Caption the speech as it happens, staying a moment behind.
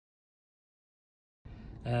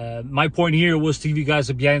My point here was to give you guys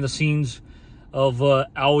a behind the scenes of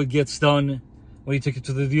how it gets done when you take it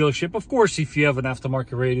to the dealership. Of course, if you have an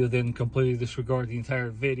aftermarket radio, then completely disregard the entire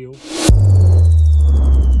video.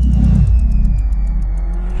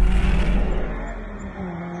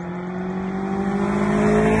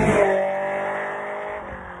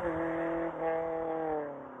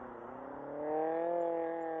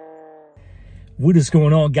 What is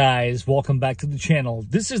going on, guys? Welcome back to the channel.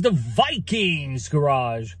 This is the Vikings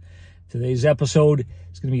Garage. Today's episode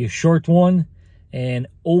is going to be a short one and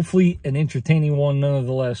hopefully an entertaining one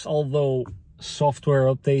nonetheless. Although, software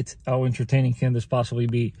update, how entertaining can this possibly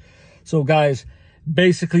be? So, guys,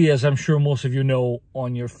 basically, as I'm sure most of you know,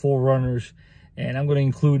 on your 4Runners, and I'm going to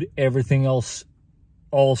include everything else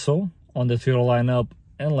also on the Toyota lineup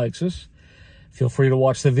and Lexus. Feel free to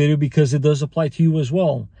watch the video because it does apply to you as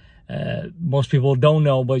well. Most people don't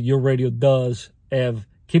know, but your radio does have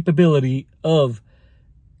capability of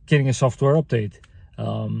getting a software update.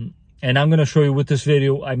 And I'm going to show you with this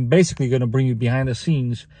video. I'm basically going to bring you behind the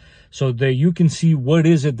scenes so that you can see what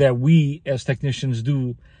is it that we as technicians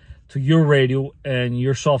do to your radio and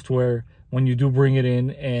your software when you do bring it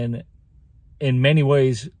in, and in many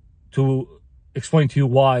ways to explain to you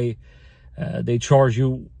why they charge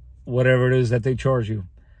you whatever it is that they charge you.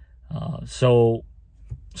 So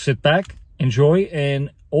sit back, enjoy, and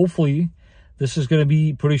hopefully this is going to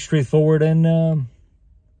be pretty straightforward and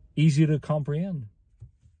easy to comprehend.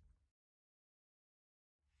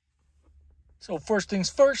 So first things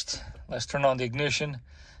first, let's turn on the ignition,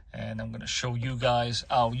 and I'm going to show you guys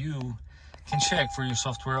how you can check for your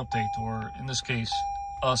software update, or in this case,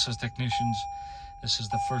 us as technicians. This is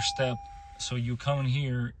the first step. So you come in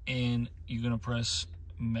here and you're going to press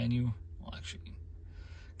menu, well, actually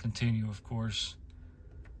continue, of course.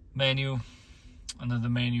 Menu, under the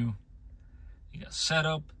menu you got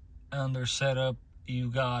setup. Under setup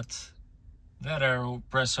you got that arrow,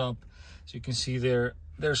 press up, so you can see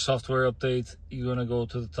there's software update. You're gonna go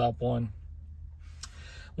to the top one.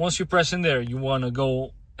 Once you press in there, you want to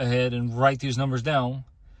go ahead and write these numbers down,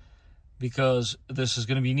 because this is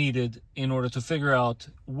going to be needed in order to figure out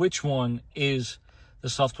which one is the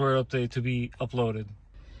software update to be uploaded.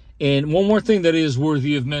 And one more thing that is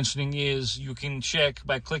worthy of mentioning is you can check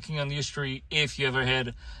by clicking on the history if you ever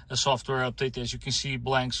had a software update. As you can see,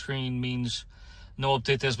 blank screen means no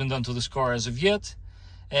update has been done to this car as of yet.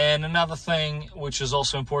 And another thing which is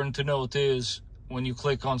also important to note is when you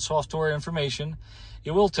click on software information,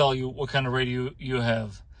 it will tell you what kind of radio you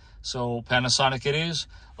have. So Panasonic it is.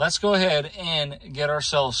 Let's go ahead and get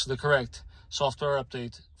ourselves the correct software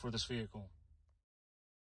update for this vehicle.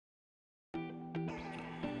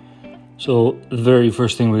 So the very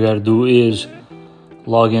first thing we got to do is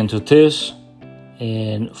log into this.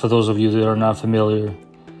 And for those of you that are not familiar,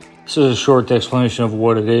 this is a short explanation of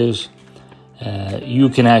what it is. You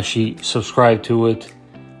can actually subscribe to it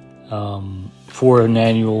for an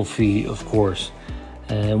annual fee, of course.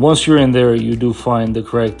 And once you're in there, you do find the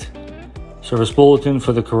correct service bulletin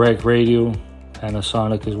for the correct radio.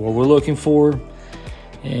 Panasonic is what we're looking for.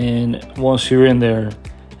 And once you're in there,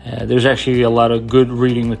 there's actually a lot of good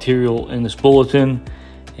reading material in this bulletin.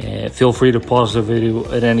 Feel free to pause the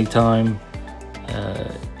video at any time.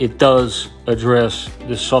 It does address,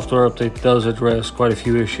 this software update does address quite a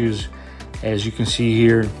few issues, as you can see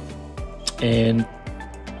here. And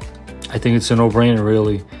I think it's a no-brainer,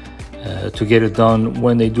 really, to get it done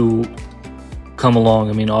when they do come along.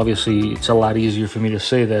 I mean, obviously, it's a lot easier for me to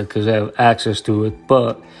say that because I have access to it.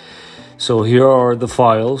 But, so here are the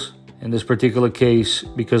files. In this particular case,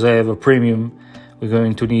 because I have a premium, we're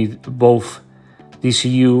going to need both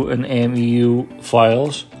DCU and MEU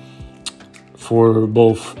files for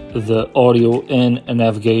both the audio and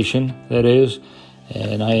navigation, that is.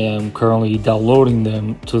 And I am currently downloading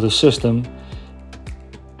them to the system.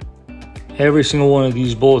 Every single one of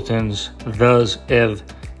these bulletins does have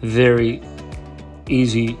very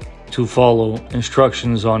easy to follow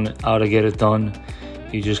instructions on how to get it done.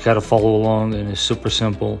 You just got to follow along, and it's super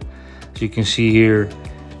simple. As you can see here,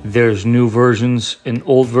 there's new versions and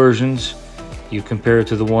old versions. You compare it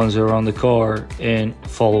to the ones that are on the car and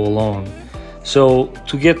follow along. So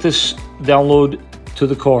to get this download to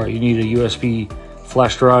the car, you need a USB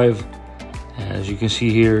flash drive. As you can see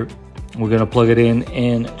here, we're going to plug it in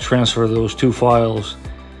and transfer those two files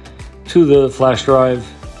to the flash drive.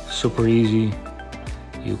 Super easy.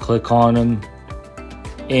 You click on them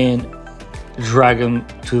and drag them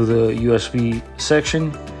to the USB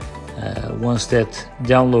section. Once that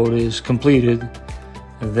download is completed,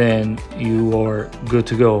 then you are good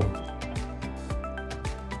to go.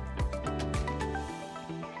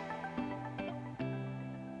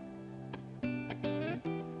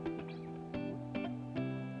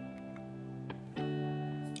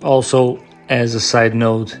 Also, as a side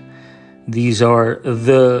note, these are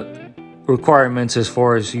the requirements as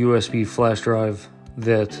far as USB flash drive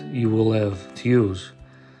that you will have to use.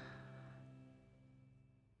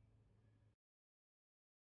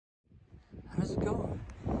 How's it going?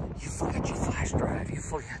 You forgot your flash drive. You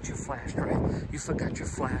forgot your flash drive. You forgot your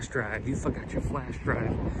flash drive. You forgot your flash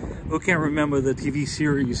drive. Who can't remember the TV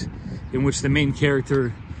series in which the main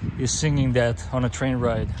character is singing that on a train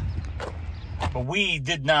ride? But we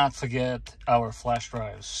did not forget our flash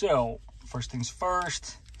drives. So, first things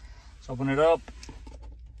first, let's open it up.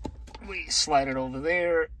 We slide it over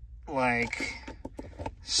there like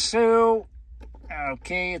so.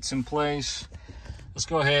 Okay, it's in place. Let's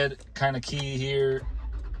go ahead, kind of key here.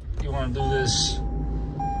 You want to do this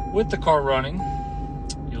with the car running.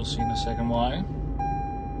 You'll see in a second why.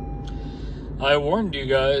 I warned you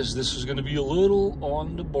guys this was going to be a little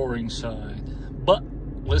on the boring side. But,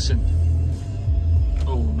 listen.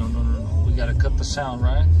 Oh, no. We got to cut the sound,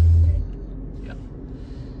 right? Yeah.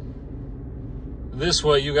 This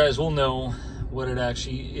way you guys will know what it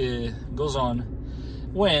actually goes on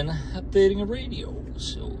when updating a radio.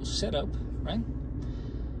 So, setup, right?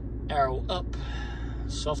 Arrow up,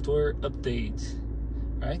 software update,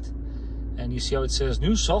 right? And you see how it says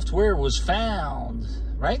new software was found,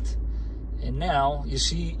 right? And now you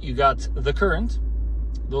see you got the current,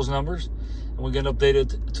 those numbers, and we're going to update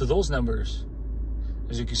it to those numbers.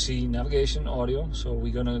 As you can see, navigation, audio. So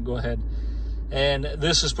we're going to go ahead. And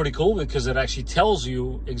this is pretty cool because it actually tells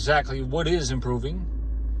you exactly what is improving.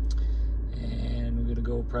 And we're going to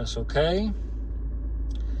go press OK.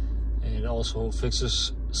 It also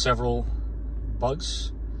fixes several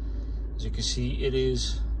bugs. As you can see, it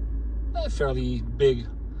is a fairly big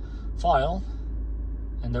file.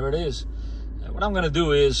 And there it is. What I'm going to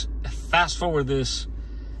do is fast forward this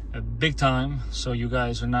big time so you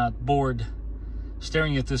guys are not bored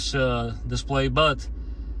staring at this display, but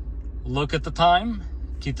look at the time,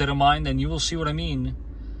 keep that in mind, and you will see what I mean,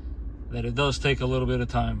 that it does take a little bit of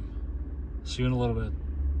time. See you in a little bit.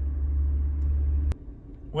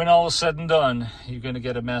 When all is said and done, you're going to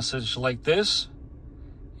get a message like this,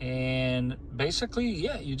 and basically,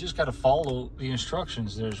 yeah, you just got to follow the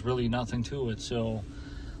instructions. There's really nothing to it. So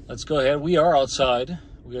let's go ahead. We are outside.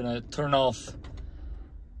 We're going to turn off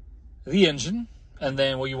the engine, and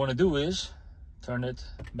then what you want to do is turn it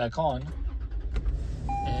back on,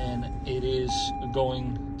 and it is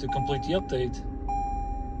going to complete the update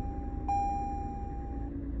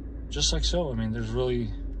just like so. I mean, there's really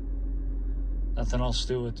nothing else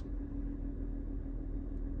to it.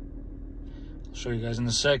 I'll show you guys in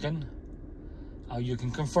a second how you can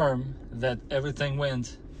confirm that everything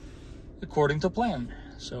went according to plan.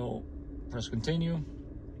 So press continue,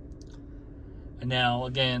 and now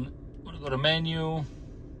again, I'm gonna go to menu.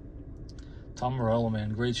 Tom Morello,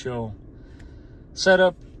 man, great show.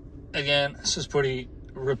 Setup, again, this is pretty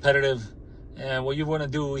repetitive. And what you want to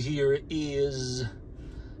do here is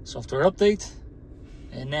software update.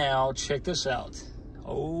 And now check this out.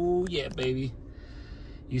 Oh yeah, baby.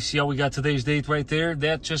 You see how we got today's date right there?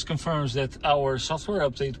 That just confirms that our software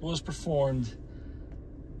update was performed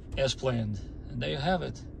as planned. And there you have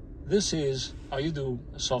it. This is how you do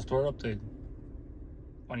a software update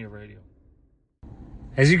on your radio.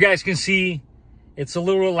 As you guys can see, it's a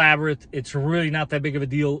little elaborate. It's really not that big of a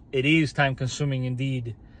deal. It is time consuming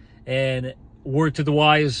indeed. And word to the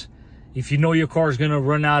wise, if you know your car is going to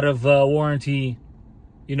run out of warranty,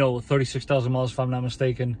 you know, 36,000 miles if I'm not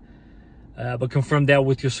mistaken, but confirm that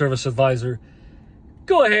with your service advisor,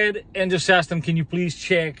 go ahead and just ask them, can you please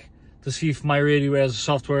check to see if my radio has a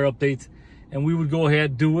software update? And we would go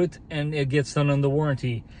ahead, do it, and it gets done under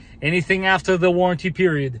warranty. Anything after the warranty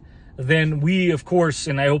period, then we, of course,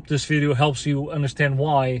 and I hope this video helps you understand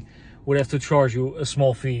why, would have to charge you a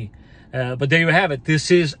small fee. But there you have it. This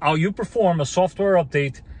is how you perform a software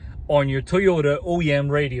update on your Toyota OEM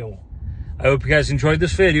radio. I hope you guys enjoyed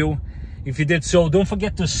this video. If you did so, don't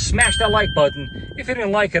forget to smash that like button. If you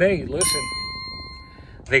didn't like it, hey, listen,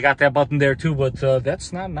 they got that button there too, but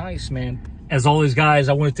that's not nice, man. As always, guys,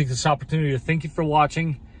 I want to take this opportunity to thank you for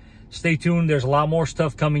watching. Stay tuned. There's a lot more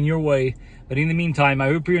stuff coming your way. But in the meantime, I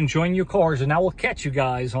hope you're enjoying your cars, and I will catch you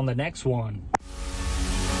guys on the next one.